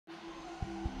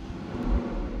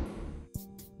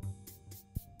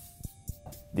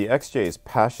The XJ is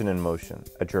passion in motion,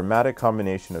 a dramatic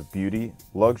combination of beauty,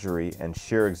 luxury, and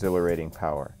sheer exhilarating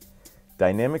power.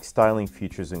 Dynamic styling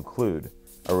features include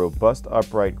a robust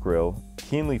upright grille,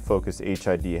 keenly focused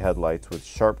HID headlights with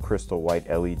sharp crystal white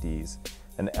LEDs,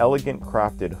 an elegant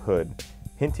crafted hood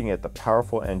hinting at the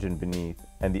powerful engine beneath,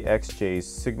 and the XJ's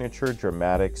signature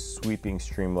dramatic sweeping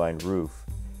streamlined roof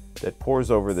that pours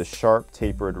over the sharp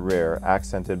tapered rear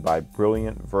accented by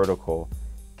brilliant vertical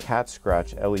cat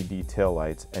scratch LED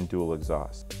taillights and dual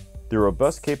exhaust. The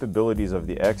robust capabilities of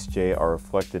the XJ are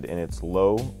reflected in its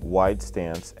low, wide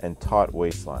stance and taut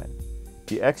waistline.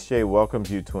 The XJ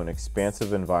welcomes you to an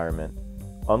expansive environment,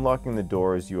 unlocking the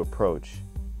door as you approach,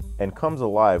 and comes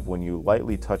alive when you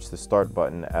lightly touch the start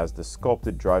button as the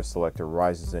sculpted drive selector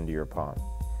rises into your palm,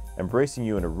 embracing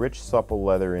you in a rich, supple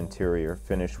leather interior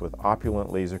finished with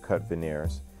opulent laser-cut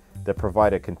veneers that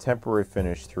provide a contemporary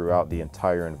finish throughout the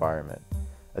entire environment.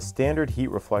 A standard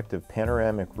heat-reflective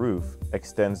panoramic roof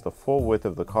extends the full width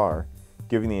of the car,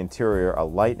 giving the interior a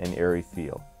light and airy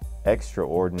feel.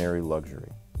 Extraordinary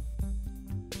luxury.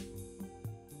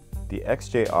 The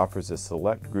XJ offers a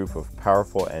select group of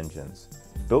powerful engines,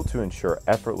 built to ensure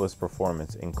effortless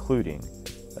performance, including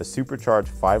a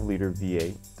supercharged 5-liter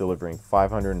V8 delivering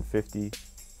 550,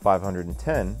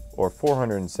 510, or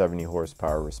 470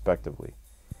 horsepower respectively,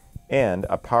 and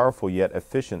a powerful yet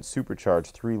efficient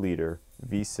supercharged 3-liter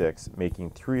V6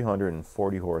 making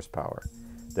 340 horsepower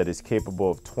that is capable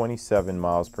of 27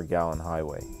 miles per gallon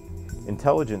highway.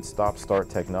 Intelligent stop-start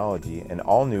technology, an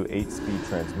all-new 8-speed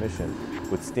transmission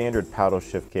with standard paddle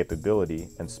shift capability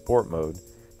and sport mode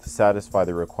to satisfy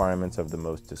the requirements of the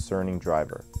most discerning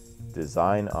driver.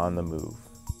 Design on the move.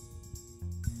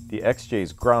 The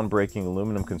XJ's groundbreaking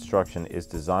aluminum construction is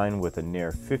designed with a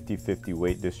near 50-50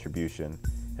 weight distribution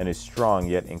and is strong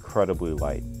yet incredibly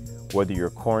light. Whether you're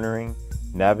cornering,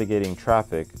 navigating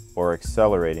traffic, or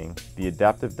accelerating, the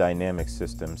adaptive dynamics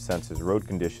system senses road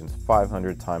conditions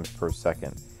 500 times per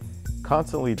second,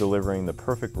 constantly delivering the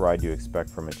perfect ride you expect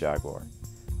from a Jaguar.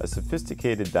 A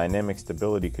sophisticated dynamic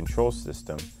stability control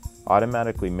system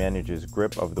automatically manages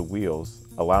grip of the wheels,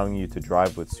 allowing you to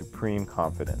drive with supreme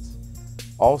confidence.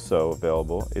 Also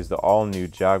available is the all-new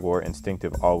Jaguar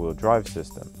Instinctive All-Wheel Drive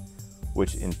system,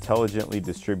 which intelligently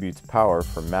distributes power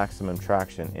for maximum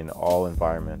traction in all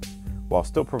environments, while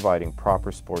still providing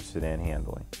proper sports sedan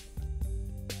handling.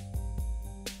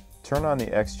 Turn on the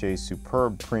XJ's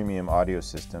superb premium audio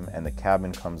system and the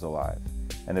cabin comes alive.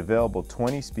 An available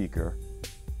 20-speaker,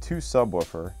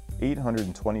 2-subwoofer,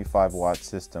 825-watt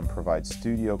system provides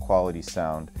studio-quality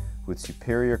sound with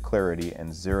superior clarity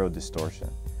and zero distortion.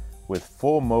 With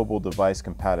full mobile device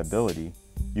compatibility,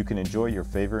 you can enjoy your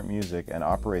favorite music and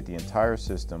operate the entire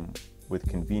system with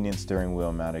convenient steering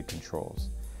wheel mounted controls.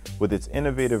 With its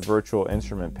innovative virtual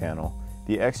instrument panel,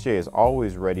 the XJ is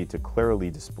always ready to clearly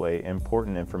display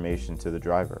important information to the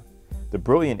driver. The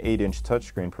brilliant 8-inch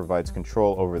touchscreen provides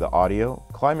control over the audio,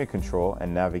 climate control,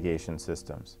 and navigation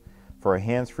systems. For a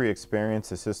hands-free experience,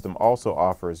 the system also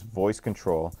offers voice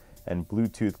control and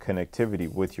Bluetooth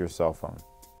connectivity with your cell phone.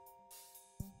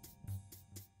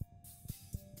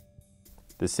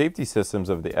 The safety systems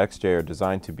of the XJ are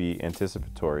designed to be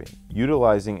anticipatory,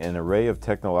 utilizing an array of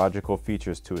technological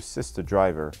features to assist the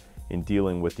driver in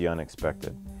dealing with the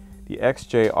unexpected. The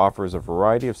XJ offers a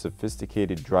variety of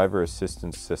sophisticated driver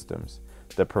assistance systems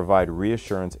that provide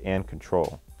reassurance and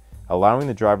control, allowing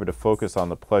the driver to focus on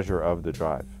the pleasure of the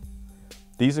drive.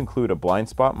 These include a blind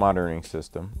spot monitoring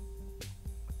system,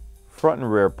 front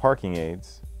and rear parking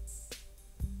aids,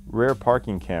 rear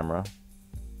parking camera,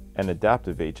 and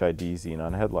adaptive HID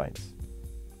xenon headlights.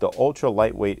 The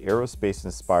ultra-lightweight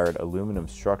aerospace-inspired aluminum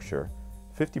structure,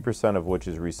 50% of which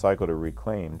is recycled or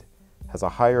reclaimed, has a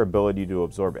higher ability to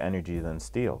absorb energy than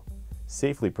steel,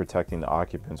 safely protecting the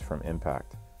occupants from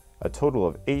impact. A total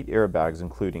of 8 airbags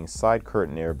including side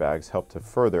curtain airbags help to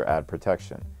further add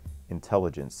protection.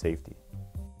 Intelligent safety.